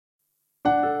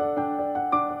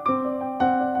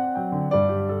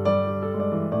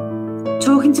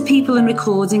Talking to people and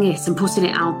recording it and putting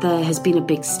it out there has been a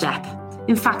big step.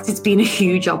 In fact, it's been a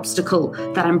huge obstacle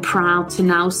that I'm proud to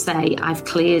now say I've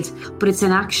cleared, but it's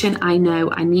an action I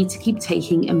know I need to keep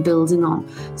taking and building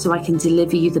on so I can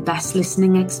deliver you the best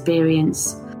listening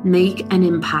experience, make an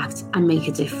impact and make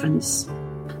a difference.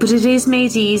 But it is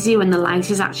made easier when the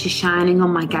light is actually shining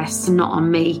on my guests and not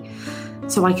on me,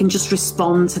 so I can just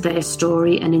respond to their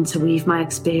story and interweave my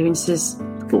experiences.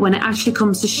 But when it actually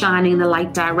comes to shining the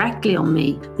light directly on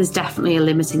me, there's definitely a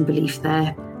limiting belief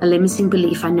there. A limiting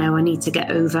belief I know I need to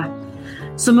get over.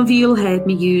 Some of you will heard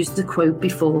me use the quote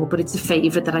before, but it's a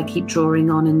favourite that I keep drawing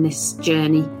on in this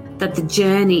journey, that the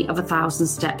journey of 1,000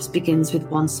 steps begins with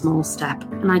one small step.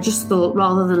 And I just thought,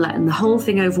 rather than letting the whole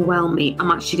thing overwhelm me,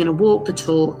 I'm actually going to walk the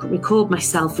talk, record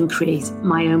myself and create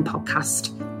my own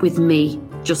podcast with me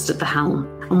just at the helm.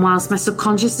 And whilst my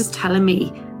subconscious is telling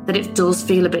me that it does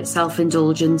feel a bit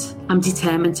self-indulgent, I'm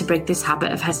determined to break this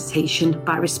habit of hesitation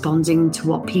by responding to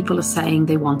what people are saying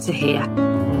they want to hear.